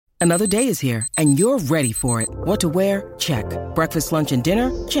Another day is here, and you're ready for it. What to wear? Check. Breakfast, lunch, and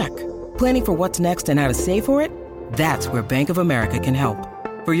dinner? Check. Planning for what's next and how to save for it? That's where Bank of America can help.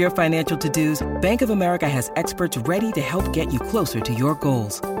 For your financial to-dos, Bank of America has experts ready to help get you closer to your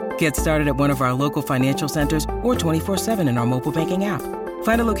goals. Get started at one of our local financial centers or 24/7 in our mobile banking app.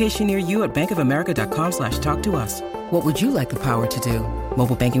 Find a location near you at bankofamerica.com/talktous. What would you like the power to do?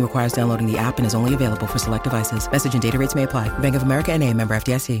 Mobile banking requires downloading the app and is only available for select devices. Message and data rates may apply. Bank of America N.A., member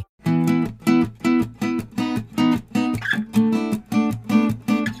FDIC.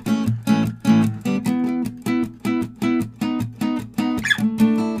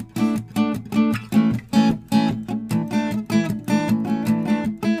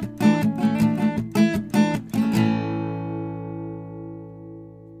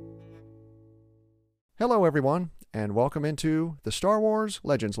 Hello, everyone, and welcome into the Star Wars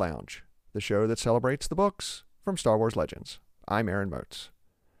Legends Lounge, the show that celebrates the books from Star Wars Legends. I'm Aaron Moats.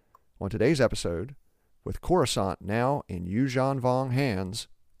 On today's episode, with Coruscant now in Yuuzhan Vong hands,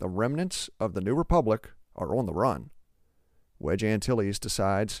 the remnants of the New Republic are on the run. Wedge Antilles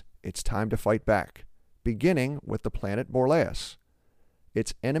decides it's time to fight back, beginning with the planet Borleias.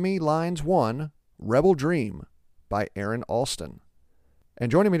 It's Enemy Lines 1, Rebel Dream by Aaron Alston. And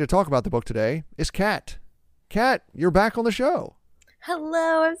joining me to talk about the book today is Kat. Kat, you're back on the show.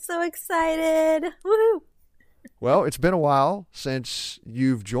 Hello, I'm so excited. Woohoo! Well, it's been a while since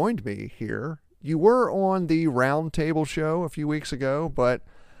you've joined me here. You were on the Roundtable show a few weeks ago, but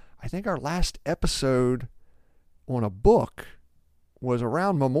I think our last episode on a book was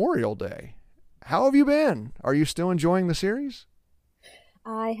around Memorial Day. How have you been? Are you still enjoying the series?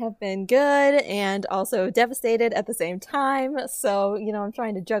 I have been good and also devastated at the same time. So, I'm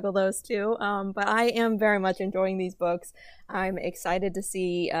trying to juggle those two. But I am very much enjoying these books. I'm excited to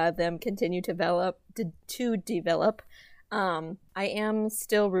see them continue to develop. I am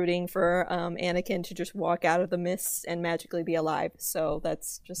still rooting for Anakin to just walk out of the mists and magically be alive. So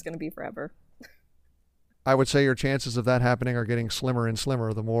that's just going to be forever. I would say your chances of that happening are getting slimmer and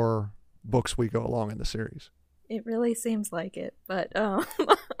slimmer the more books we go along in the series. It really seems like it, but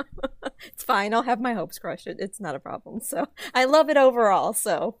it's fine. I'll have my hopes crushed. It's not a problem. So I love it overall.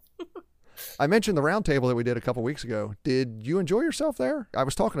 So I mentioned the roundtable that we did a couple weeks ago. Did you enjoy yourself there? I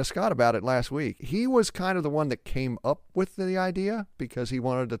was talking to Scott about it last week. He was kind of the one that came up with the idea because he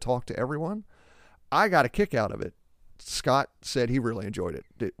wanted to talk to everyone. I got a kick out of it. Scott said he really enjoyed it.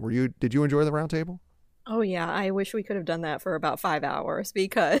 Did you enjoy the roundtable? Oh, yeah. I wish we could have done that for about 5 hours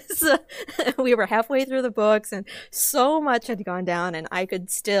because we were halfway through the books and so much had gone down and I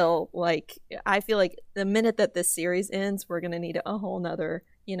could still, I feel like the minute that this series ends, we're going to need a whole nother,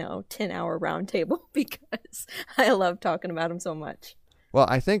 10-hour roundtable because I love talking about them so much. Well,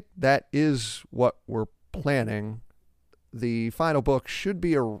 I think that is what we're planning. The final book should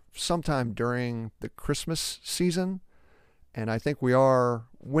be sometime during the Christmas season. And I think we are,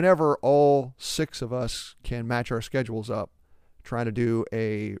 whenever all 6 of us can match our schedules up, trying to do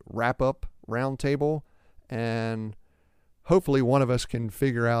a wrap-up roundtable. And hopefully one of us can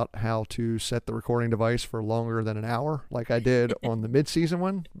figure out how to set the recording device for longer than an hour, like I did on the mid-season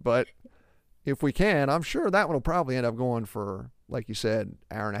one. But if we can, I'm sure that one will probably end up going for, like you said,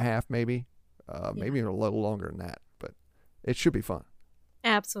 hour and a half maybe. Maybe even a little longer than that. But it should be fun.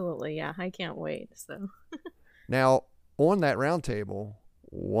 Absolutely, yeah. I can't wait. So Now, on that roundtable,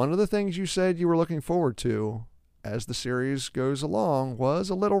 one of the things you said you were looking forward to as the series goes along was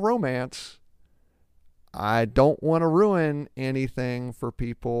a little romance. I don't want to ruin anything for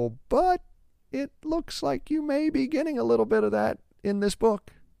people, but it looks like you may be getting a little bit of that in this book.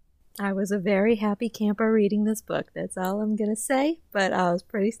 I was a very happy camper reading this book. That's all I'm going to say, but I was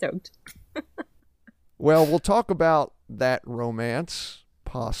pretty stoked. Well, we'll talk about that romance,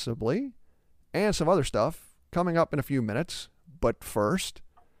 possibly, and some other stuff coming up in a few minutes, but first,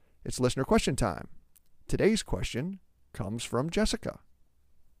 it's listener question time. Today's question comes from Jessica.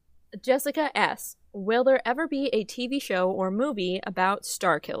 Jessica asks, will there ever be a TV show or movie about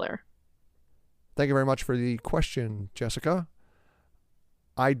Starkiller? Thank you very much for the question, Jessica.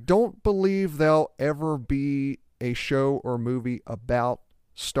 I don't believe there'll ever be a show or movie about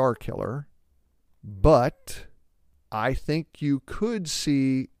Starkiller, but I think you could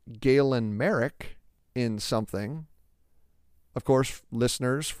see Galen Merrick in something. Of course,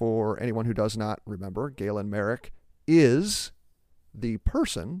 listeners, for anyone who does not remember, Galen Merrick is the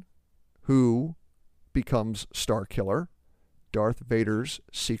person who becomes Starkiller, Darth Vader's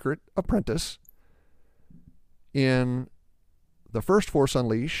secret apprentice. In the first Force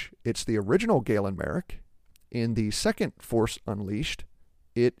Unleashed, it's the original Galen Merrick. In the second Force Unleashed,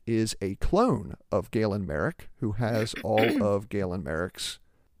 it is a clone of Galen Merrick who has all of Galen Merrick's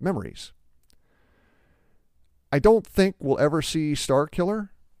memories. I don't think we'll ever see Starkiller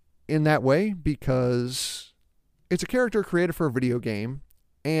in that way because it's a character created for a video game,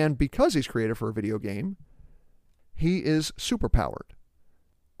 and because he's created for a video game, he is superpowered.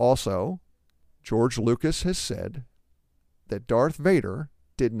 Also, George Lucas has said that Darth Vader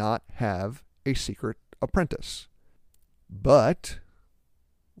did not have a secret apprentice. But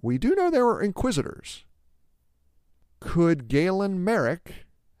we do know there were Inquisitors. Could Galen Merrick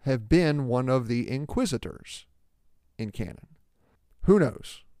have been one of the Inquisitors in canon? Who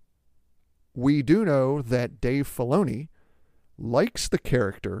knows? We do know that Dave Filoni likes the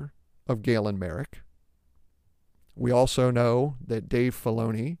character of Galen Merrick. We also know that Dave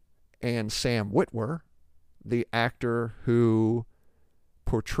Filoni and Sam Witwer, the actor who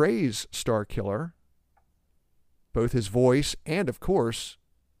portrays Starkiller, both his voice and, of course,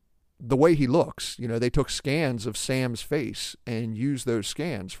 the way he looks. You know, they took scans of Sam's face and used those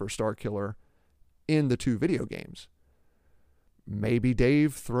scans for Starkiller in the 2 video games. Maybe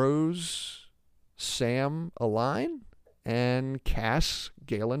Dave throws Sam a line and casts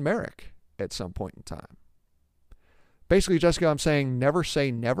Galen Merrick at some point in time. Basically, Jessica, I'm saying never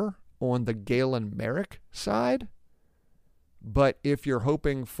say never on the Galen Merrick side. But if you're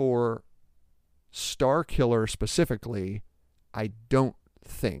hoping for Starkiller specifically, I don't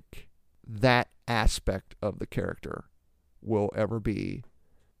think that aspect of the character will ever be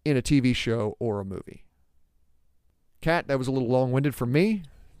in a TV show or a movie. Kat, that was a little long-winded for me.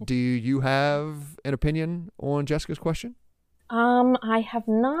 Do you have an opinion on Jessica's question? I have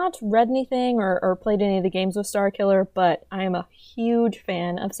not read anything or played any of the games with Starkiller, but I am a huge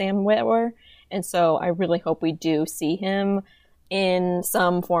fan of Sam Witwer, and so I really hope we do see him in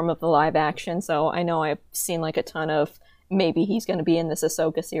some form of the live action. So I know I've seen like a ton of maybe he's going to be in this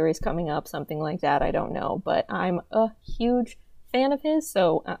Ahsoka series coming up, something like that. I don't know, but I'm a huge fan of his,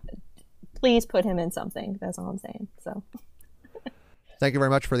 so please put him in something. That's all I'm saying. So thank you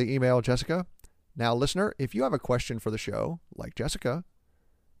very much for the email, Jessica. Now, listener, if you have a question for the show, like Jessica,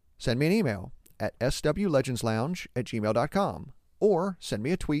 send me an email at swlegendslounge@gmail.com or send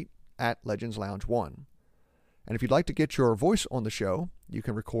me a tweet at legendslounge1. And if you'd like to get your voice on the show, you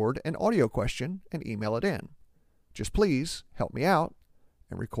can record an audio question and email it in. Just please help me out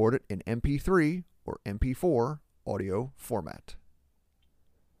and record it in MP3 or MP4 audio format.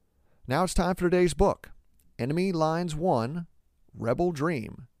 Now it's time for today's book, Enemy Lines 1, Rebel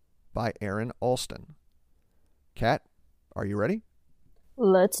Dream, by Aaron Alston. Kat, are you ready?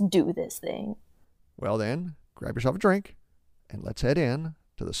 Let's do this thing. Well then, grab yourself a drink and let's head in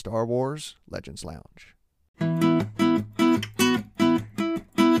to the Star Wars Legends Lounge.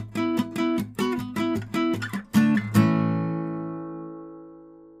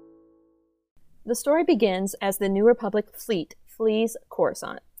 The story begins as the New Republic fleet flees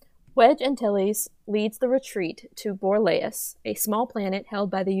Coruscant. Wedge Antilles leads the retreat to Borleias, a small planet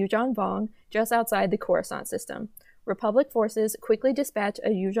held by the Yuuzhan Vong just outside the Coruscant system. Republic forces quickly dispatch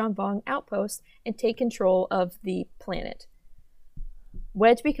a Yuuzhan Vong outpost and take control of the planet.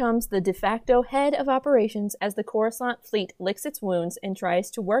 Wedge becomes the de facto head of operations as the Coruscant fleet licks its wounds and tries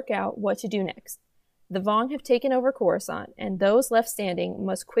to work out what to do next. The Vong have taken over Coruscant, and those left standing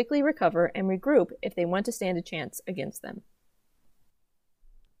must quickly recover and regroup if they want to stand a chance against them.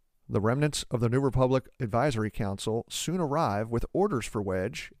 The remnants of the New Republic Advisory Council soon arrive with orders for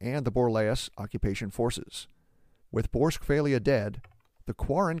Wedge and the Borleias occupation forces. With Borsk Phalia dead, the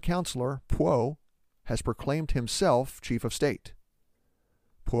Quarren counselor, Puo, has proclaimed himself chief of state.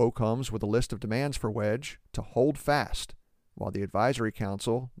 Puo comes with a list of demands for Wedge to hold fast, while the Advisory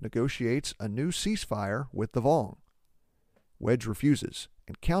Council negotiates a new ceasefire with the Vong. Wedge refuses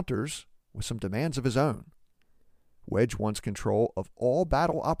and counters with some demands of his own. Wedge wants control of all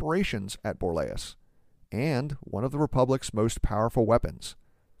battle operations at Borleias, and one of the Republic's most powerful weapons,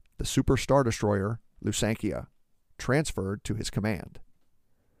 the Super Star Destroyer Lusancia, transferred to his command.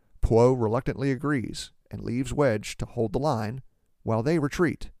 Puo reluctantly agrees and leaves Wedge to hold the line while they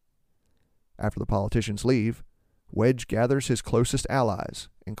retreat. After the politicians leave, Wedge gathers his closest allies,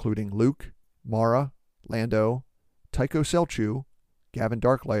 including Luke, Mara, Lando, Tycho Selchu, Gavin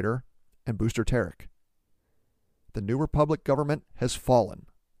Darklighter, and Booster Tarek. The New Republic government has fallen,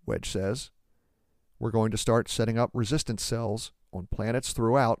 Wedge says. We're going to start setting up resistance cells on planets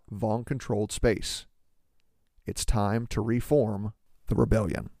throughout Vong-controlled space. It's time to reform the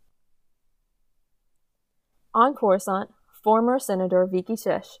rebellion. On Coruscant, former Senator Vicky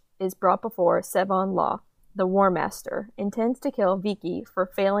Shesh is brought before Sevon Law. The War Master intends to kill Vicky for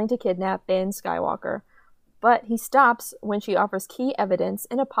failing to kidnap Ben Skywalker, but he stops when she offers key evidence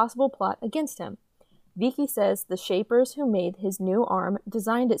in a possible plot against him. Vicky says the shapers who made his new arm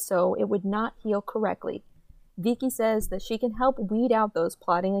designed it so it would not heal correctly. Vicky says that she can help weed out those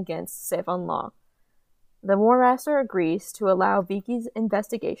plotting against Sevon Law. The War Master agrees to allow Vicky's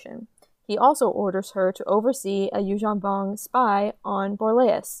investigation. He also orders her to oversee a Yuuzhan Vong spy on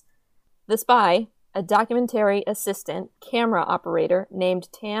Borleias. The spy, a documentary assistant camera operator named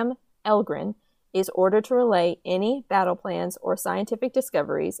Tam Elgren, is ordered to relay any battle plans or scientific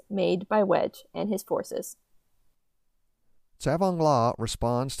discoveries made by Wedge and his forces. Sevon Law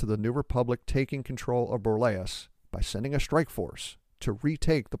responds to the New Republic taking control of Borleias by sending a strike force to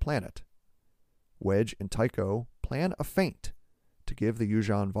retake the planet. Wedge and Tycho plan a feint to give the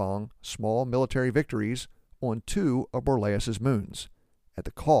Yuuzhan Vong small military victories on 2 of Borleias' moons at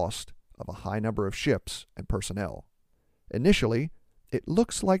the cost of a high number of ships and personnel. Initially, it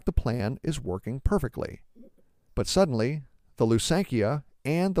looks like the plan is working perfectly. But suddenly, the Lusankya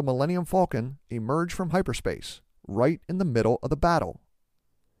and the Millennium Falcon emerge from hyperspace, right in the middle of the battle.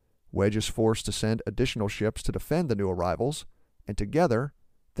 Wedge is forced to send additional ships to defend the new arrivals, and together,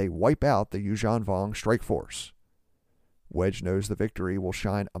 they wipe out the Yuuzhan Vong strike force. Wedge knows the victory will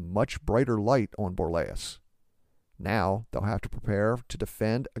shine a much brighter light on Borleias. Now, they'll have to prepare to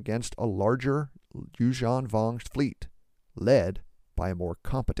defend against a larger Yuuzhan Vong fleet, led by a more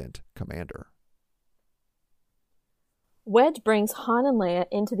competent commander. Wedge brings Han and Leia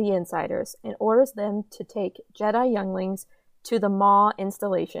into the Insiders and orders them to take Jedi younglings to the Maw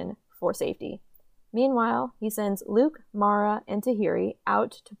installation for safety. Meanwhile, he sends Luke, Mara, and Tahiri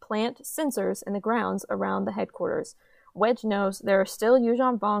out to plant sensors in the grounds around the headquarters. Wedge knows there are still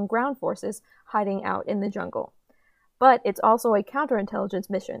Yuuzhan Vong ground forces hiding out in the jungle. But it's also a counterintelligence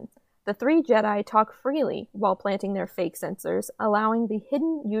mission. The 3 Jedi talk freely while planting their fake sensors, allowing the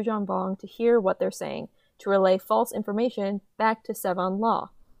hidden Yuuzhan Vong to hear what they're saying, to relay false information back to Sevon Law.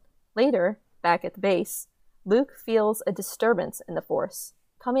 Later, back at the base, Luke feels a disturbance in the Force,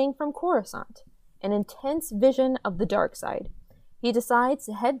 coming from Coruscant, an intense vision of the dark side. He decides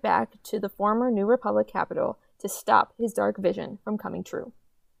to head back to the former New Republic capital to stop his dark vision from coming true.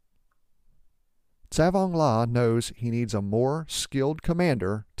 Sevon Law knows he needs a more skilled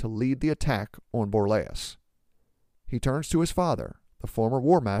commander to lead the attack on Borleias. He turns to his father, the former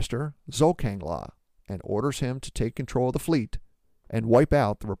War Master, Zolkang Law, and orders him to take control of the fleet and wipe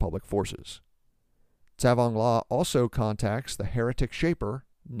out the Republic forces. Sevon Law also contacts the heretic shaper,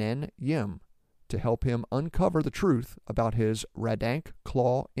 Nen Yim, to help him uncover the truth about his Radank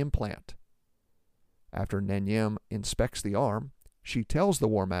Claw implant. After Nen Yim inspects the arm, she tells the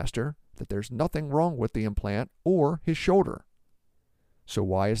War Master that there's nothing wrong with the implant or his shoulder. So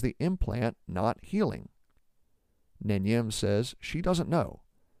why is the implant not healing? Nen Yim says she doesn't know,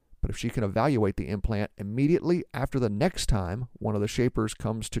 but if she can evaluate the implant immediately after the next time one of the Shapers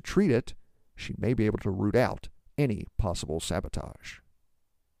comes to treat it, she may be able to root out any possible sabotage.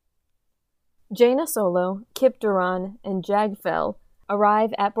 Jaina Solo, Kip Duran, and Jag Fel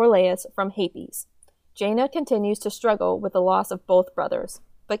arrive at Borleias from Hapes. Jaina continues to struggle with the loss of both brothers,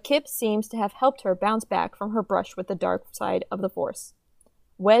 but Kip seems to have helped her bounce back from her brush with the dark side of the Force.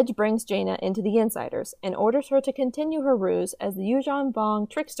 Wedge brings Jaina into the Insiders and orders her to continue her ruse as the Yuuzhan Vong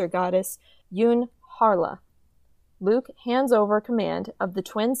trickster goddess Yun Harla. Luke hands over command of the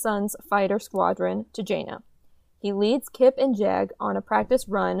Twin Suns fighter squadron to Jaina. He leads Kip and Jag on a practice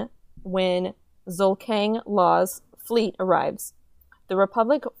run when Zolkang Law's fleet arrives. The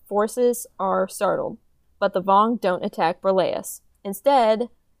Republic forces are startled, but the Vong don't attack Borleias. Instead,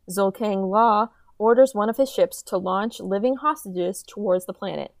 Zolkang Law orders one of his ships to launch living hostages towards the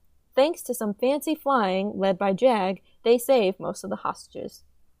planet. Thanks to some fancy flying led by Jag, they save most of the hostages.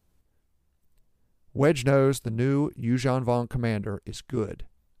 Wedge knows the new Yuuzhan Vong commander is good.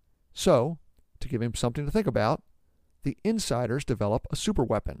 So, to give him something to think about, the Insiders develop a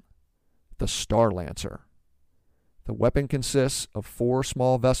superweapon, the Star Lancer. The weapon consists of 4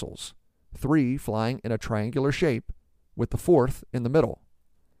 small vessels, 3 flying in a triangular shape, with the 4th in the middle.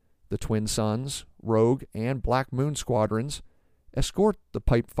 The Twin Suns, Rogue, and Black Moon squadrons escort the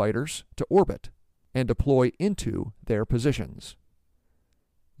pipe fighters to orbit and deploy into their positions.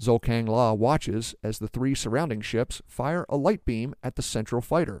 Zolkang Law watches as the 3 surrounding ships fire a light beam at the central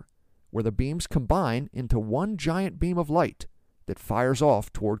fighter, where the beams combine into one giant beam of light that fires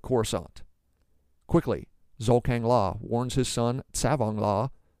off toward Coruscant. Quickly, Zolkang Law warns his son Sevon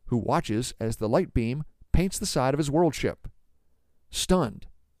Law, who watches as the light beam paints the side of his world ship. Stunned,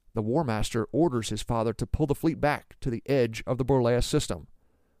 the War Master orders his father to pull the fleet back to the edge of the Borleias system,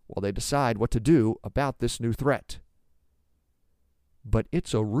 while they decide what to do about this new threat. But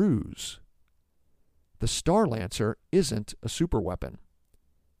it's a ruse. The Star Lancer isn't a superweapon.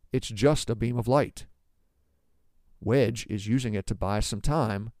 It's just a beam of light, Wedge is using it to buy some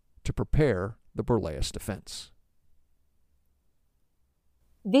time to prepare the Borleias defense.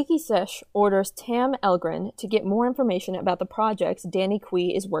 Vicky Sesh orders Tam Elgren to get more information about the projects Danny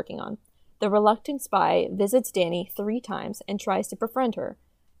Kui is working on. The reluctant spy visits Danny 3 times and tries to befriend her,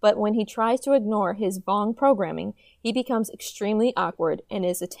 but when he tries to ignore his Vong programming, he becomes extremely awkward and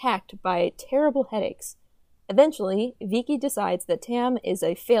is attacked by terrible headaches. Eventually, Vicky decides that Tam is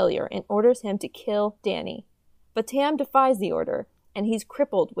a failure and orders him to kill Danny. But Tam defies the order, and he's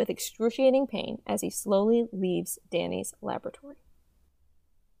crippled with excruciating pain as he slowly leaves Danny's laboratory.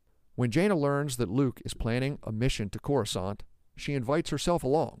 When Jaina learns that Luke is planning a mission to Coruscant, she invites herself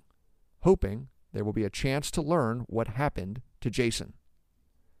along, hoping there will be a chance to learn what happened to Jacen.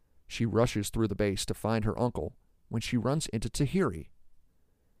 She rushes through the base to find her uncle when she runs into Tahiri.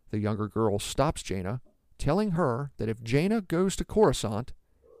 The younger girl stops Jaina, telling her that if Jaina goes to Coruscant,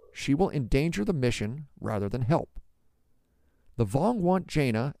 she will endanger the mission rather than help. The Vong want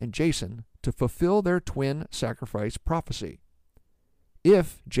Jaina and Jacen to fulfill their twin sacrifice prophecy.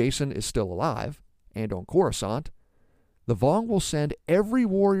 If Jacen is still alive and on Coruscant, the Vong will send every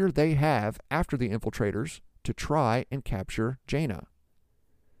warrior they have after the infiltrators to try and capture Jaina.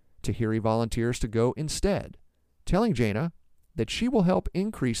 Tahiri volunteers to go instead, telling Jaina that she will help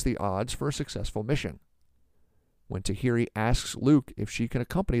increase the odds for a successful mission. When Tahiri asks Luke if she can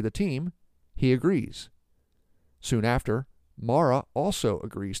accompany the team, he agrees. Soon after, Mara also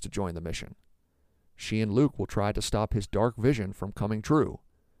agrees to join the mission. She and Luke will try to stop his dark vision from coming true,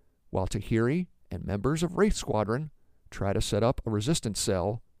 while Tahiri and members of Wraith Squadron try to set up a resistance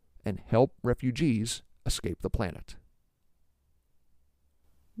cell and help refugees escape the planet.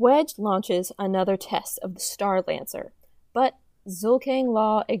 Wedge launches another test of the Star Lancer, but Zulkang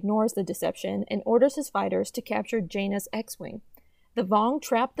Law ignores the deception and orders his fighters to capture Jaina's X-Wing. The Vong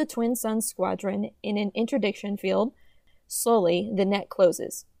trap the Twin Suns Squadron in an interdiction field. Slowly, the net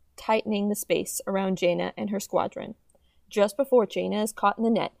closes, tightening the space around Jaina and her squadron. Just before Jaina is caught in the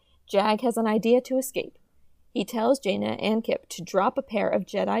net, Jag has an idea to escape. He tells Jaina and Kip to drop a pair of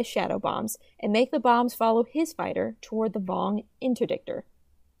Jedi shadow bombs and make the bombs follow his fighter toward the Vong interdictor.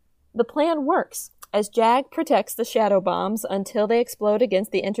 The plan works, as Jag protects the shadow bombs until they explode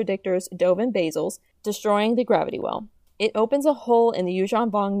against the interdictor's Dovin basils, destroying the gravity well. It opens a hole in the Yuuzhan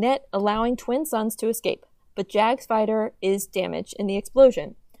Vong net, allowing Twin Suns to escape, but Jag's fighter is damaged in the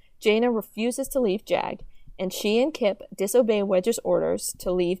explosion. Jaina refuses to leave Jag, and she and Kip disobey Wedge's orders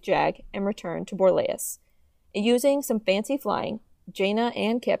to leave Jag and return to Borleias. Using some fancy flying, Jaina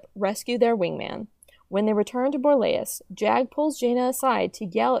and Kip rescue their wingman. When they return to Borleias, Jag pulls Jaina aside to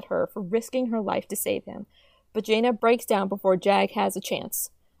yell at her for risking her life to save him, but Jaina breaks down before Jag has a chance.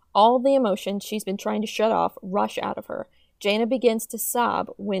 All the emotions she's been trying to shut off rush out of her. Jaina begins to sob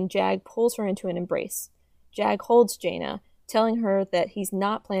when Jag pulls her into an embrace. Jag holds Jaina, telling her that he's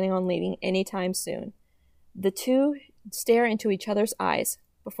not planning on leaving anytime soon. The two stare into each other's eyes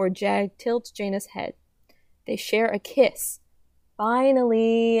before Jag tilts Jaina's head. They share a kiss.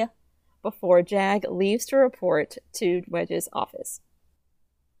 Finally! Before Jag leaves to report to Wedge's office.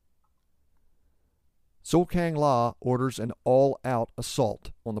 Zulkang La orders an all-out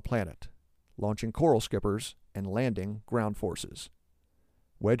assault on the planet, launching coral skippers and landing ground forces.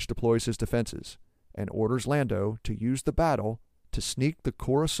 Wedge deploys his defenses and orders Lando to use the battle to sneak the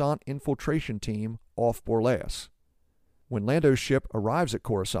Coruscant infiltration team off Borleias. When Lando's ship arrives at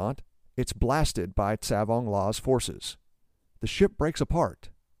Coruscant, it's blasted by Tsavong La's forces. The ship breaks apart,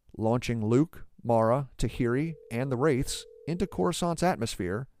 launching Luke, Mara, Tahiri, and the Wraiths into Coruscant's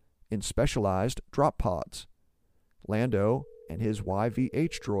atmosphere in specialized drop pods. Lando and his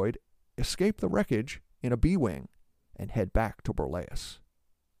YVH droid escape the wreckage in a B-Wing and head back to Borleias.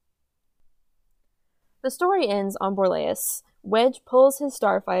 The story ends on Borleias. Wedge pulls his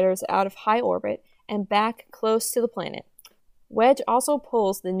starfighters out of high orbit and back close to the planet. Wedge also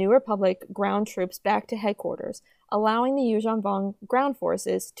pulls the New Republic ground troops back to headquarters, allowing the Yuuzhan Vong ground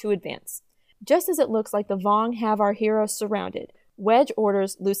forces to advance. Just as it looks like the Vong have our heroes surrounded, Wedge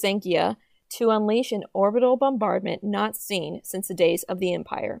orders Lusengia to unleash an orbital bombardment not seen since the days of the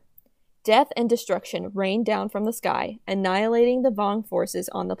Empire. Death and destruction rain down from the sky, annihilating the Vong forces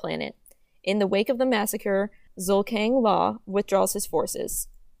on the planet. In the wake of the massacre, Zulkang La withdraws his forces.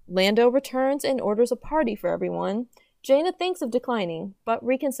 Lando returns and orders a party for everyone. Jaina thinks of declining, but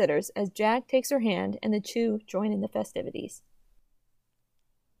reconsiders as Jag takes her hand and the two join in the festivities.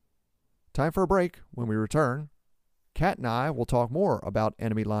 Time for a break. When we return, Kat and I will talk more about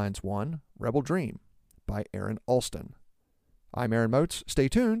Enemy Lines 1, Rebel Dream, by Aaron Alston. I'm Aaron Moats. Stay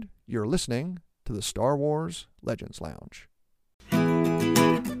tuned. You're listening to the Star Wars Legends Lounge.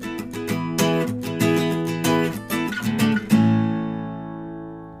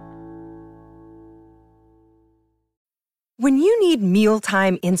 When you need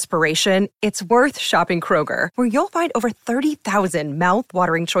mealtime inspiration, it's worth shopping Kroger, where you'll find over 30,000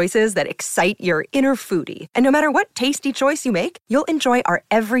 mouth-watering choices that excite your inner foodie. And no matter what tasty choice you make, you'll enjoy our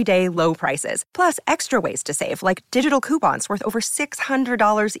everyday low prices, plus extra ways to save, like digital coupons worth over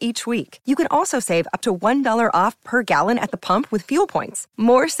 $600 each week. You can also save up to $1 off per gallon at the pump with fuel points.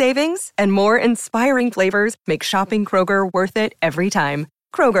 More savings and more inspiring flavors make shopping Kroger worth it every time.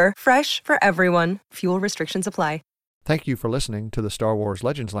 Kroger, fresh for everyone. Fuel restrictions apply. Thank you for listening to the Star Wars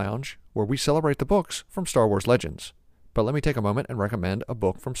Legends Lounge, where we celebrate the books from Star Wars Legends. But let me take a moment and recommend a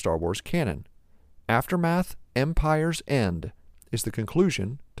book from Star Wars canon. Aftermath: Empire's End is the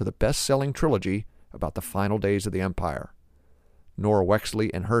conclusion to the best-selling trilogy about the final days of the Empire. Nora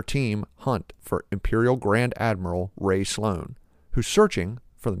Wexley and her team hunt for Imperial Grand Admiral Ray Sloane, who's searching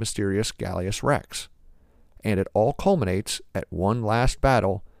for the mysterious Gallius Rex. And it all culminates at one last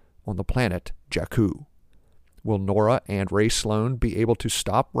battle on the planet Jakku. Will Nora and Ray Sloane be able to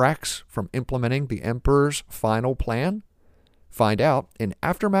stop Rex from implementing the Emperor's final plan? Find out in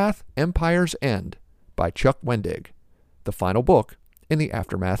Aftermath: Empire's End by Chuck Wendig, the final book in the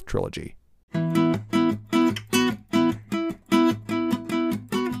Aftermath trilogy.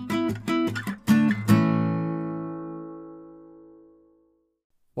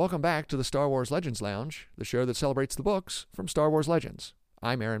 Welcome back to the Star Wars Legends Lounge, the show that celebrates the books from Star Wars Legends.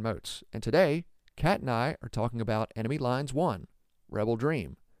 I'm Aaron Moats, and today, Kat and I are talking about Enemy Lines 1, Rebel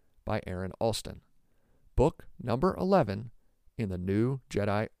Dream, by Aaron Alston, book number 11 in the New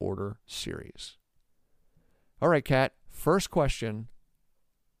Jedi Order series. All right, Kat, first question,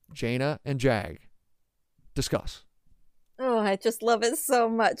 Jaina and Jag. Discuss. Oh, I just love it so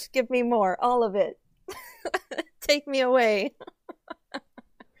much. Give me more, all of it. Take me away.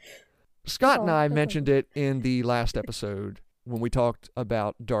 Scott and I mentioned it in the last episode when we talked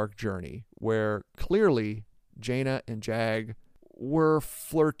about Dark Journey, where clearly Jaina and Jag were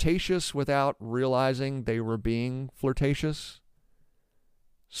flirtatious without realizing they were being flirtatious.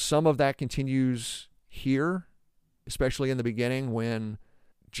 Some of that continues here, especially in the beginning when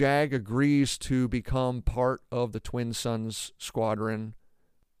Jag agrees to become part of the Twin Suns squadron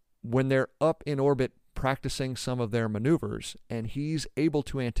when they're up in orbit practicing some of their maneuvers, and he's able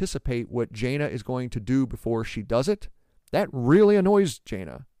to anticipate what Jaina is going to do before she does it. That really annoys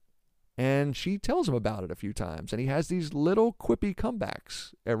Jaina, and she tells him about it a few times, and he has these little quippy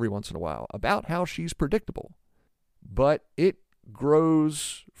comebacks every once in a while about how she's predictable. But it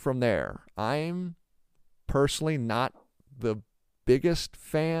grows from there. I'm personally not the biggest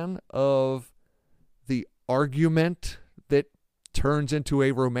fan of the argument that turns into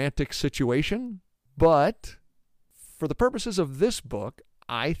a romantic situation, but for the purposes of this book,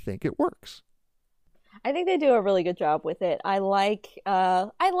 I think it works. I think they do a really good job with it. I like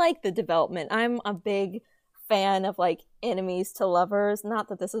the development. I'm a big fan of like enemies to lovers. Not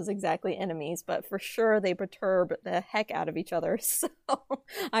that this is exactly enemies, but for sure they perturb the heck out of each other. So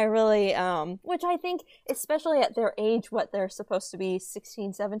I really, which I think, especially at their age, what they're supposed to be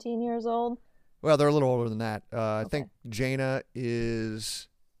 16, 17 years old. Well, they're a little older than that. I think Jaina is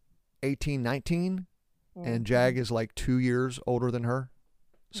 18, 19, and Jag is like 2 years older than her.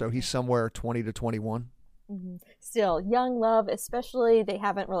 So he's somewhere 20 to 21. Mm-hmm. Still, young love, especially, they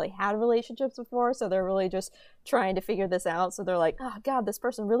haven't really had relationships before, so they're really just trying to figure this out. So they're like, oh, God, this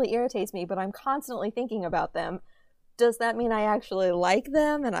person really irritates me, but I'm constantly thinking about them. Does that mean I actually like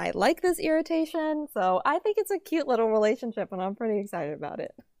them and I like this irritation? So I think it's a cute little relationship, and I'm pretty excited about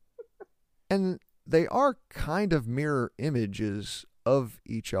it. And they are kind of mirror images of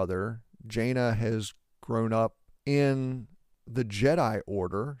each other. Jaina has grown up in the Jedi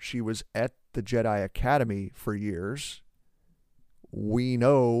Order. She was at the Jedi Academy for years. We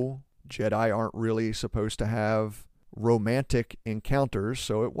know Jedi aren't really supposed to have romantic encounters,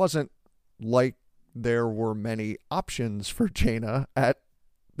 so it wasn't like there were many options for Jaina at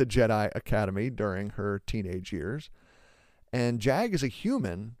the Jedi Academy during her teenage years. And Jag is a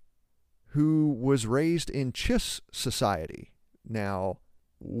human who was raised in Chiss society. Now,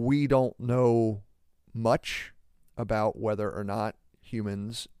 we don't know much about whether or not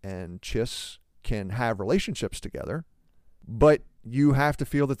humans and Chiss can have relationships together, but you have to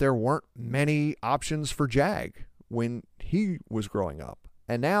feel that there weren't many options for Jag when he was growing up.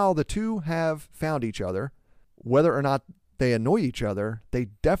 And now the two have found each other. Whether or not they annoy each other, they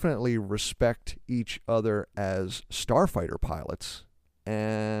definitely respect each other as starfighter pilots.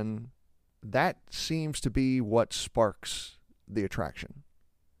 And that seems to be what sparks the attraction.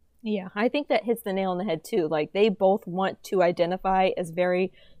 Yeah, I think that hits the nail on the head too. Like, they both want to identify as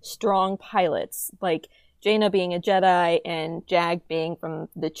very strong pilots. Like, Jaina being a Jedi and Jag being from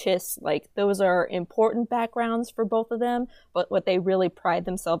the Chiss, like those are important backgrounds for both of them, but what they really pride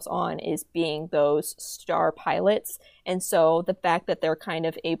themselves on is being those star pilots. And so the fact that they're kind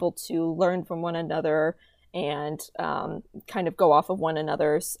of able to learn from one another and kind of go off of one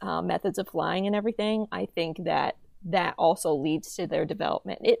another's methods of flying and everything, I think that also leads to their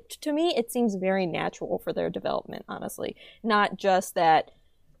development. To me, it seems very natural for their development, honestly. Not just that,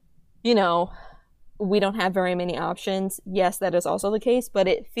 you know, we don't have very many options. Yes, that is also the case, but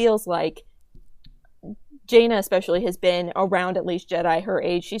it feels like Jaina especially has been around at least Jedi her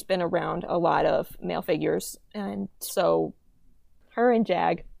age. She's been around a lot of male figures. And so her and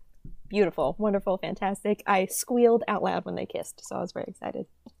Jag, beautiful, wonderful, fantastic. I squealed out loud when they kissed, so I was very excited.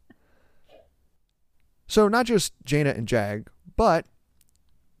 So not just Jaina and Jag, but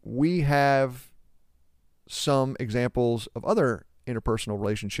we have some examples of other interpersonal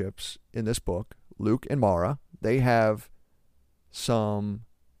relationships in this book. Luke and Mara, they have some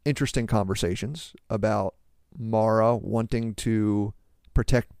interesting conversations about Mara wanting to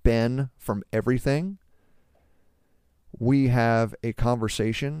protect Ben from everything. We have a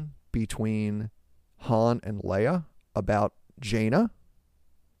conversation between Han and Leia about Jaina.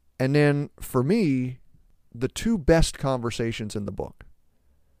 And then for me, the two best conversations in the book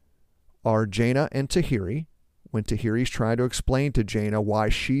are Jaina and Tahiri, when Tahiri's trying to explain to Jaina why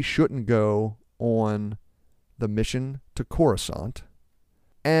she shouldn't go on the mission to Coruscant,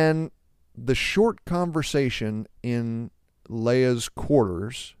 and the short conversation in Leia's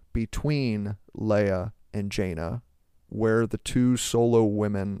quarters between Leia and Jaina, where the two solo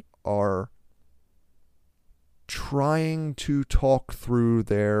women are trying to talk through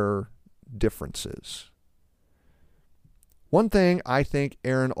their differences. One thing I think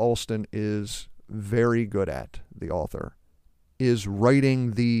Aaron Alston is very good at, the author, is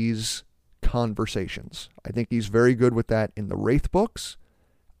writing these conversations. I think he's very good with that in the Wraith books.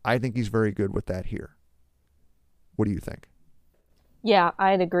 I think he's very good with that here. What do you think? Yeah,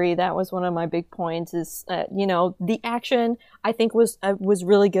 I'd agree. That was one of my big points is, the action I think was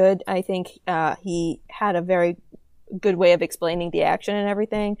really good. I think he had a very good way of explaining the action and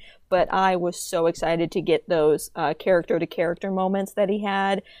everything, but I was so excited to get those character-to-character moments that he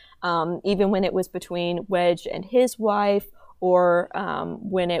had, even when it was between Wedge and his wife, or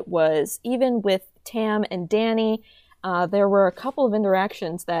when it was even with Tam and Danny. There were a couple of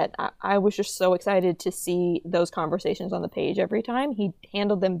interactions that I was just so excited to see those conversations on the page every time. He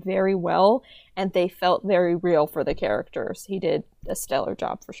handled them very well, and they felt very real for the characters. He did a stellar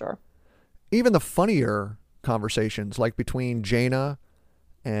job for sure. Even the funnier conversations, like between Jaina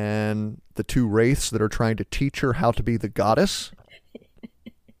and the two wraiths that are trying to teach her how to be the goddess.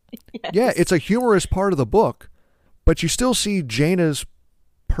 Yes. Yeah, it's a humorous part of the book, but you still see Jaina's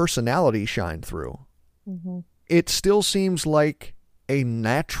personality shine through. Mm-hmm. It still seems like a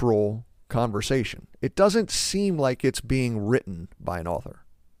natural conversation. It doesn't seem like it's being written by an author.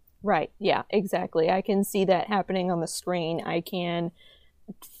 Right. Yeah, exactly. I can see that happening on the screen. I can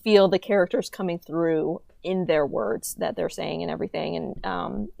feel the characters coming through in their words that they're saying and everything.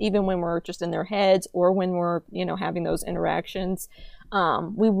 And even when we're just in their heads or when we're, having those interactions,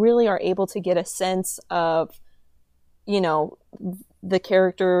 we really are able to get a sense of, the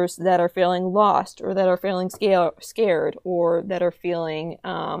characters that are feeling lost or that are feeling scared or that are feeling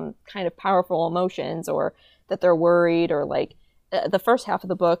kind of powerful emotions or that they're worried, or like the first half of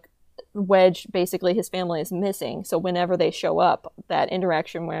the book, Wedge, basically his family is missing. So whenever they show up, that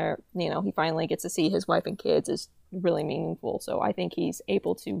interaction where, he finally gets to see his wife and kids is really meaningful. So I think he's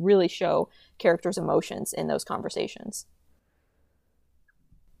able to really show characters' emotions in those conversations.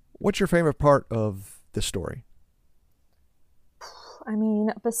 What's your favorite part of this story? I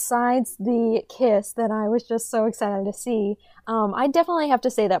mean, besides the kiss that I was just so excited to see, I definitely have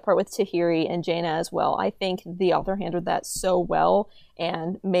to say that part with Tahiri and Jaina as well. I think the author handled that so well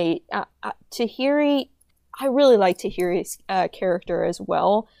and made Tahiri, I really like Tahiri's character as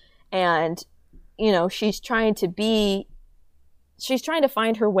well. And, she's trying to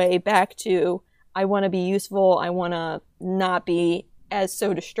find her way back to, I want to be useful. I want to not be as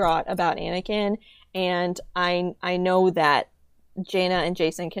so distraught about Anakin. And I know that Jaina and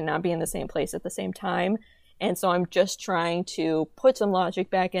Jason cannot be in the same place at the same time. And so I'm just trying to put some logic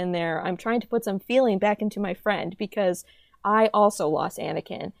back in there. I'm trying to put some feeling back into my friend, because I also lost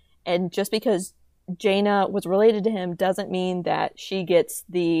Anakin. And just because Jaina was related to him doesn't mean that she gets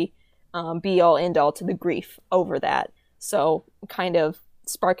the be-all, end-all to the grief over that. So kind of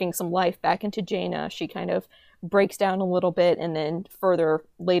sparking some life back into Jaina, she kind of breaks down a little bit and then further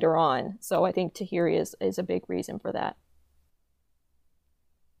later on. So I think Tahiri is a big reason for that.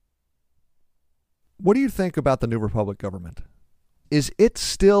 What do you think about the New Republic government? Is it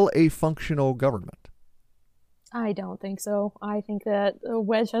still a functional government? I don't think so. I think that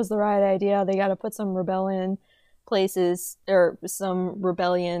Wedge has the right idea. They got to put some rebellion places or some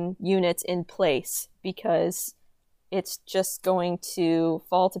rebellion units in place because it's just going to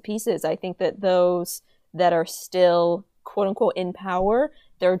fall to pieces. I think that those that are still quote unquote in power,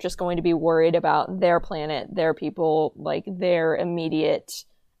 they're just going to be worried about their planet, their people, like their immediate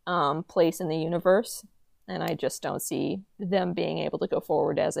place in the universe. And I just don't see them being able to go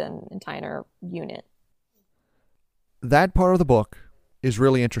forward as an entire unit. That part of the book is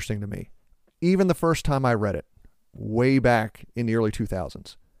really interesting to me. Even the first time I read it, way back in the early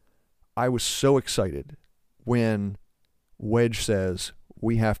 2000s, I was so excited when Wedge says,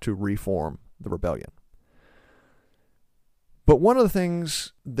 we have to reform the rebellion. But one of the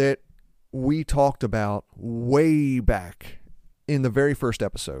things that we talked about way back in the very first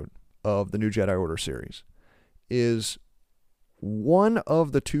episode of the New Jedi Order series is one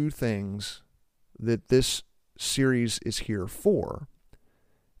of the two things that this series is here for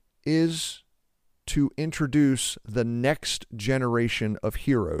is to introduce the next generation of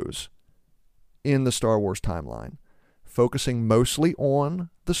heroes in the Star Wars timeline, focusing mostly on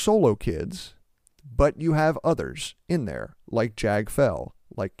the Solo kids, but you have others in there, like Jag Fell,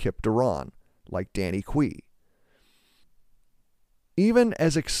 like Kip Duran, like Danny Quee. Even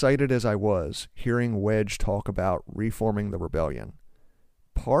as excited as I was hearing Wedge talk about reforming the rebellion,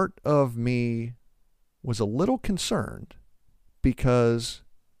 part of me was a little concerned because,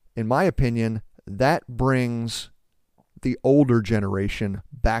 in my opinion, that brings the older generation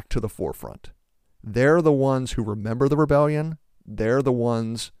back to the forefront. They're the ones who remember the rebellion. They're the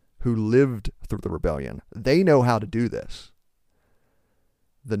ones who lived through the rebellion. They know how to do this.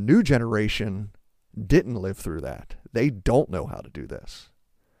 The new generation didn't live through that. They don't know how to do this.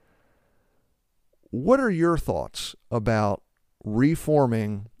 What are your thoughts about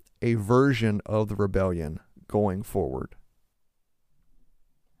reforming a version of the rebellion going forward?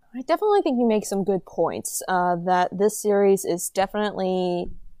 I definitely think you make some good points. That this series is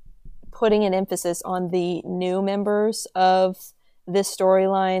definitely putting an emphasis on the new members of this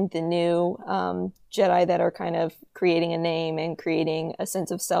storyline, the new Jedi that are kind of creating a name and creating a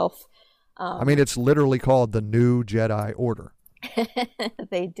sense of self. I mean, it's literally called the New Jedi Order.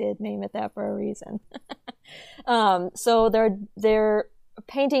 They did name it that for a reason. So they're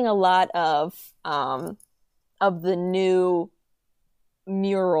painting a lot of the new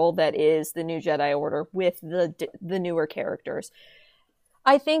mural that is the New Jedi Order with the newer characters.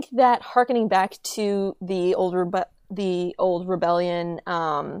 I think that harkening back to the old rebellion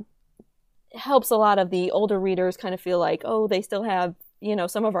helps a lot of the older readers kind of feel like, oh, they still have,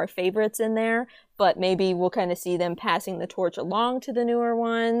 some of our favorites in there, but maybe we'll kind of see them passing the torch along to the newer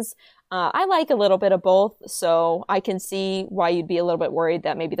ones. I like a little bit of both, so I can see why you'd be a little bit worried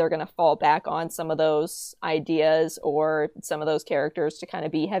that maybe they're going to fall back on some of those ideas or some of those characters to kind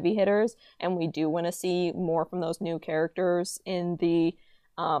of be heavy hitters, and we do want to see more from those new characters in the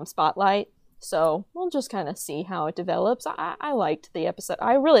spotlight. So we'll just kind of see how it develops. I liked the episode.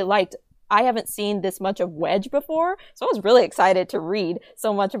 I haven't seen this much of Wedge before, so I was really excited to read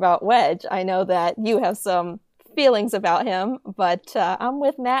so much about Wedge. I know that you have some feelings about him, but I'm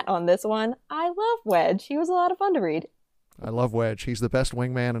with Matt on this one. I love Wedge. He was a lot of fun to read. I love Wedge. He's the best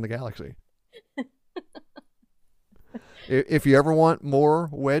wingman in the galaxy. If you ever want more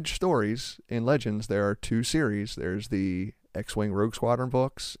Wedge stories in Legends, there are two series. There's the X-Wing Rogue Squadron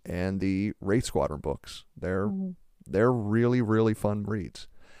books and the Wraith Squadron books. They're really, really fun reads.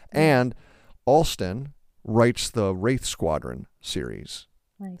 And Alston writes the Wraith Squadron series.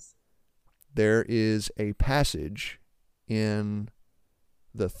 Nice. There is a passage in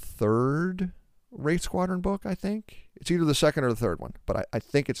the third Wraith Squadron book, I think. It's either the second or the third one, but I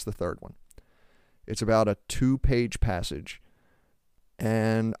think it's the third one. It's about a 2-page passage,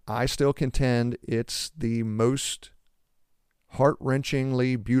 and I still contend it's the most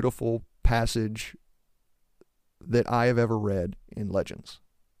heart-wrenchingly beautiful passage that I have ever read in Legends.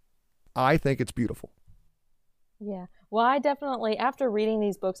 I think it's beautiful. Yeah. Well, I definitely, after reading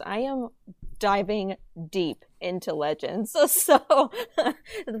these books, I am diving deep into Legends. So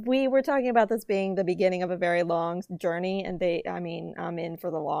we were talking about this being the beginning of a very long journey, and I'm in for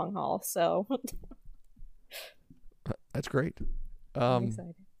the long haul. So that's great. I'm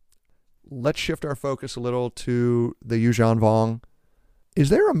excited. Let's shift our focus a little to the Yuuzhan Vong. Is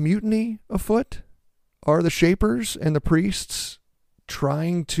there a mutiny afoot? Are the Shapers and the priests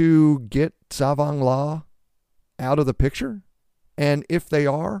trying to get Zavang La out of the picture? And if they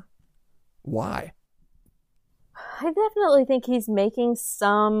are, why? I definitely think he's making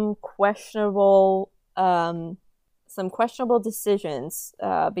some questionable some questionable decisions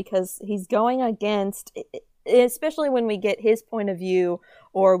because he's going against, especially when we get his point of view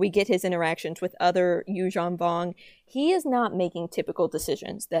or we get his interactions with other Yuuzhan Vong, he is not making typical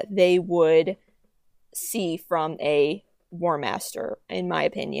decisions that they would see from a war master, in my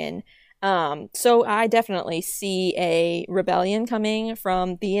opinion. So I definitely see a rebellion coming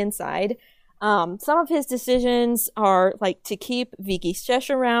from the inside. Some of his decisions are like to keep Vicky Shesh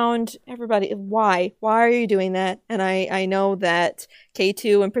around. Everybody, why? Why are you doing that? And I know that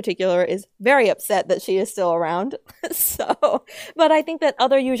K2 in particular is very upset that she is still around. So, but I think that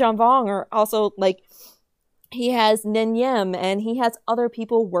other Yuuzhan Vong are also like, he has Nen Yem and he has other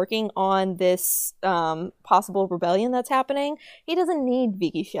people working on this possible rebellion that's happening. He doesn't need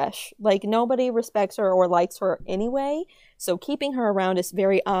Vicky Shesh. Like, nobody respects her or likes her anyway. So keeping her around is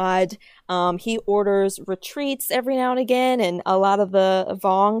very odd. He orders retreats every now and again, and a lot of the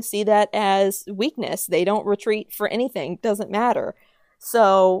Vong see that as weakness. They don't retreat for anything. Doesn't matter.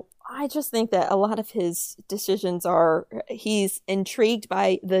 So I just think that a lot of his decisions are, he's intrigued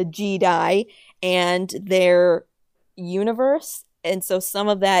by the Jedi and their universe. And so some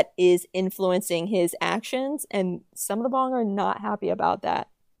of that is influencing his actions, and some of the Vong are not happy about that.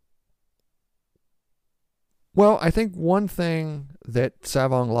 Well, I think one thing that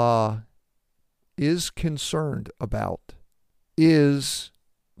Savong La is concerned about is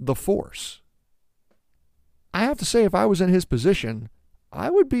the Force. I have to say, if I was in his position, I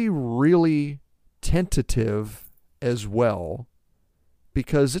would be really tentative as well,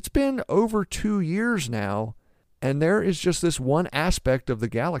 because it's been over 2 years now, and there is just this one aspect of the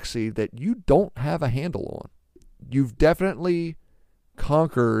galaxy that you don't have a handle on. You've definitely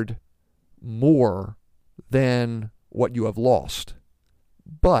conquered more than what you have lost.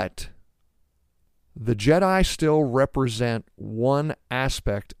 But the Jedi still represent one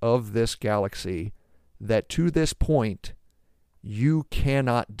aspect of this galaxy that to this point you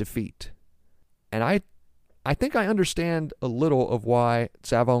cannot defeat. And I think I understand a little of why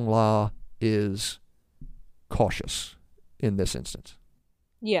Savong La is cautious in this instance.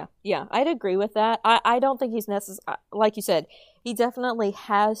 Yeah, I'd agree with that. I don't think he's necessary. Like you said, he definitely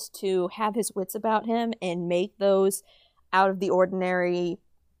has to have his wits about him and make those out of the ordinary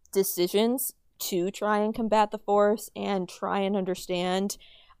decisions to try and combat the Force and try and understand.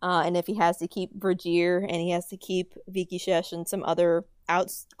 And if he has to keep Vergir and he has to keep Vicky Shesh and some other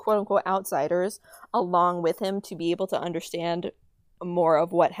quote-unquote outsiders along with him to be able to understand more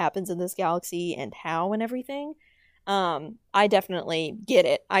of what happens in this galaxy and how and everything, I definitely get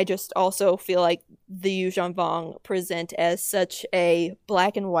it. I just also feel like the Yuuzhan Vong present as such a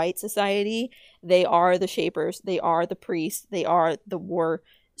black and white society. They are the Shapers, they are the priests, they are the war.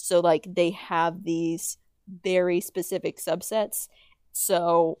 So like they have these very specific subsets.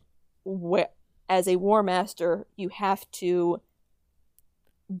 So as a war master, you have to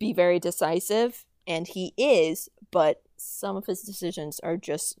be very decisive, and he is, but some of his decisions are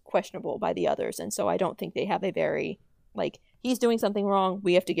just questionable by the others. And so I don't think they have a very, like, he's doing something wrong,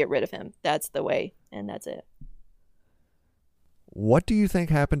 we have to get rid of him. That's the way, and that's it. What do you think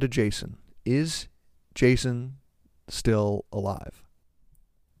happened to Jacen? Is Jacen still alive?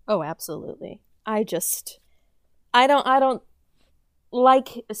 Oh, absolutely. I don't like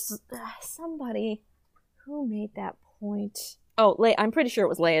somebody who made that point. Oh, I'm pretty sure it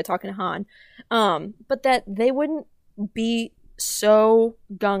was Leia talking to Han. But that they wouldn't be so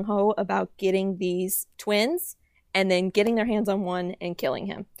gung-ho about getting these twins and then getting their hands on one and killing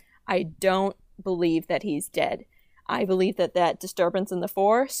him. I don't believe that he's dead. I believe that disturbance in the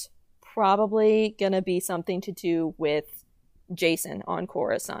Force probably gonna be something to do with Jacen on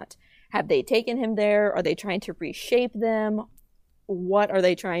Coruscant. Have they taken him there? Are they trying to reshape them? What are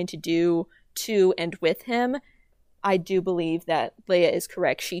they trying to do to and with him? I do believe that Leia is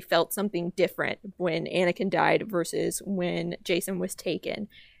correct. She felt something different when Anakin died versus when Jacen was taken.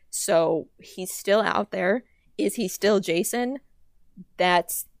 So he's still out there. Is he still Jacen?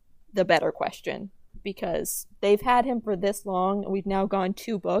 That's the better question, because they've had him for this long. We've now gone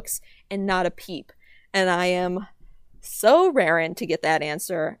 2 books and not a peep. And I am so raring to get that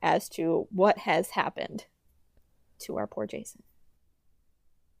answer as to what has happened to our poor Jacen.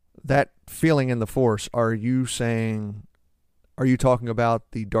 That feeling in the Force, are you talking about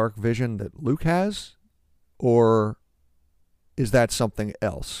the dark vision that Luke has? Or is that something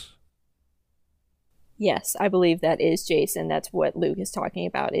else? Yes, I believe that is Jacen. That's what Luke is talking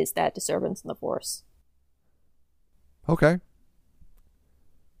about, is that disturbance in the Force. Okay.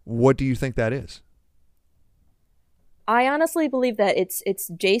 What do you think that is? I honestly believe that it's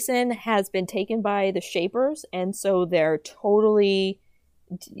Jacen has been taken by the Shapers, and so they're totally,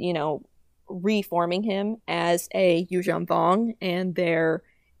 reforming him as a Yuuzhan Vong, and they're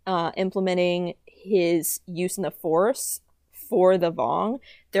implementing his use in the Force for the Vong.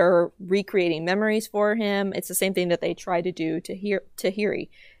 They're recreating memories for him. It's the same thing that they try to do to Tahiri.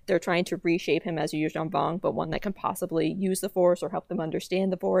 They're trying to reshape him as a Yuuzhan Vong, but one that can possibly use the Force or help them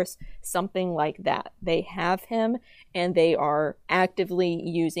understand the Force, something like that. They have him, and they are actively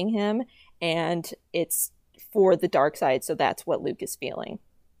using him, and it's for the dark side, so that's what Luke is feeling.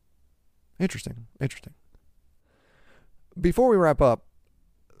 Interesting. Before we wrap up,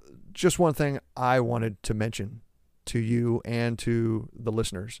 just one thing I wanted to mention to you and to the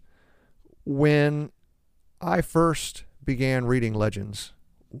listeners. When I first began reading Legends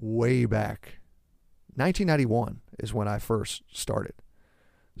way back, 1991 is when I first started.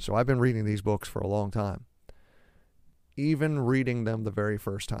 So I've been reading these books for a long time. Even reading them the very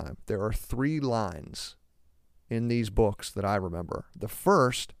first time, there are 3 lines in these books that I remember. The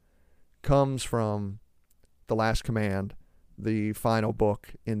first comes from The Last Command, the final book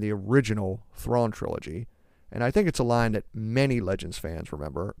in the original Thrawn trilogy. And I think it's a line that many Legends fans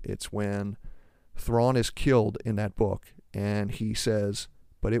remember. It's when Thrawn is killed in that book, and he says,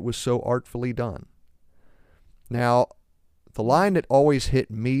 "But it was so artfully done." Now, the line that always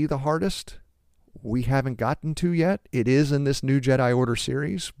hit me the hardest, we haven't gotten to yet. It is in this new Jedi Order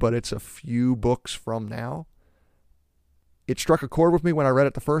series, but it's a few books from now. It struck a chord with me when I read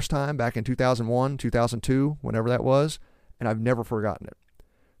it the first time back in 2001, 2002, whenever that was, and I've never forgotten it.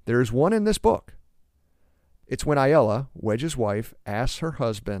 There's one in this book. It's when Aayla, Wedge's wife, asks her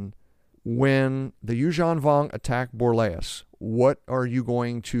husband, when the Yuuzhan Vong attack Borleias, what are you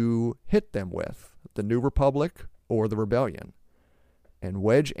going to hit them with, the New Republic or the Rebellion? And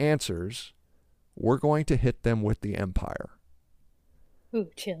Wedge answers, we're going to hit them with the Empire. Ooh,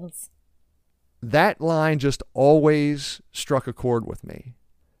 chills. That line just always struck a chord with me.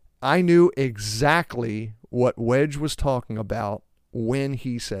 I knew exactly what Wedge was talking about when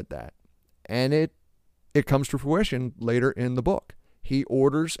he said that. And it comes to fruition later in the book. He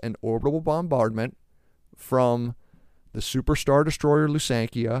orders an orbital bombardment from the Superstar Destroyer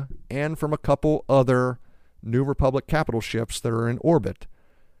Lusankia and from a couple other New Republic capital ships that are in orbit.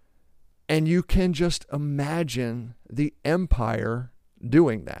 And you can just imagine the Empire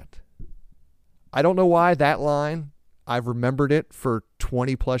doing that. I don't know why that line, I've remembered it for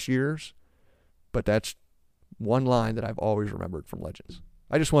 20 plus years, but that's one line that I've always remembered from Legends.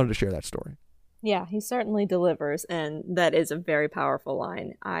 I just wanted to share that story. Yeah, he certainly delivers, and that is a very powerful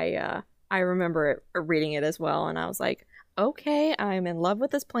line. I remember reading it as well, and I was like, okay, I'm in love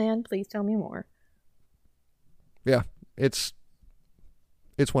with this plan. Please tell me more. Yeah, it's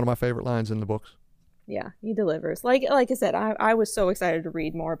one of my favorite lines in the books. Yeah, he delivers. Like I said, I was so excited to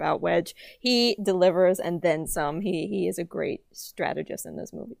read more about Wedge. He delivers and then some. He is a great strategist in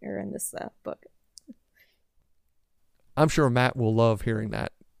this movie, or in this book. I'm sure Matt will love hearing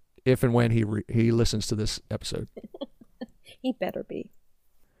that if and when he listens to this episode. He better be.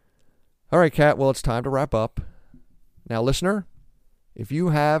 All right, Kat, well, it's time to wrap up. Now, listener, if you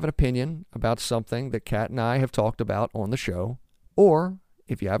have an opinion about something that Kat and I have talked about on the show, or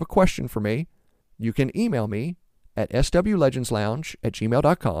if you have a question for me, you can email me at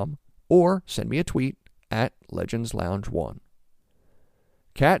swlegendslounge@gmail.com or send me a tweet at legendslounge1.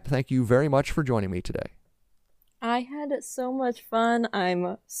 Kat, thank you very much for joining me today. I had so much fun.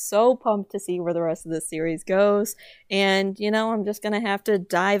 I'm so pumped to see where the rest of this series goes. And, I'm just going to have to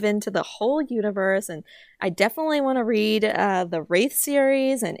dive into the whole universe. And I definitely want to read the Wraith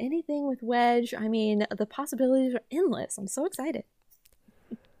series and anything with Wedge. I mean, the possibilities are endless. I'm so excited.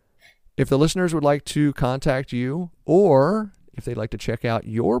 If the listeners would like to contact you, or if they'd like to check out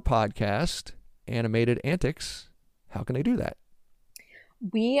your podcast, Animated Antics, how can they do that?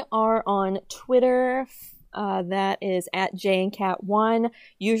 We are on Twitter. That is at JandCat1.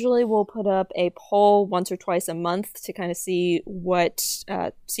 Usually we'll put up a poll once or twice a month to kind of see what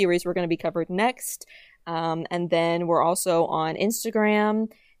series we're going to be covered next. And then we're also on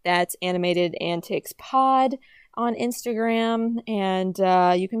Instagram. That's Animated Antics Pod on Instagram. And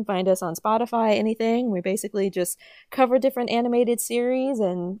you can find us on Spotify, anything. We basically just cover different animated series,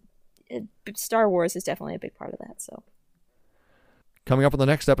 and Star Wars is definitely a big part of that. So. Coming up on the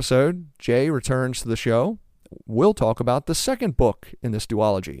next episode, Jay returns to the show. We'll talk about the second book in this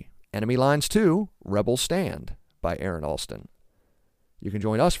duology, Enemy Lines 2, Rebel Stand, by Aaron Alston. You can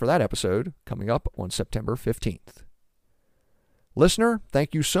join us for that episode coming up on September 15th. Listener,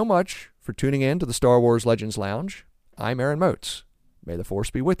 thank you so much for tuning in to the Star Wars Legends Lounge. I'm Aaron Moats. May the Force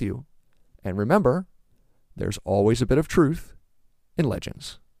be with you. And remember, there's always a bit of truth in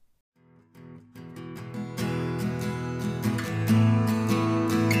Legends.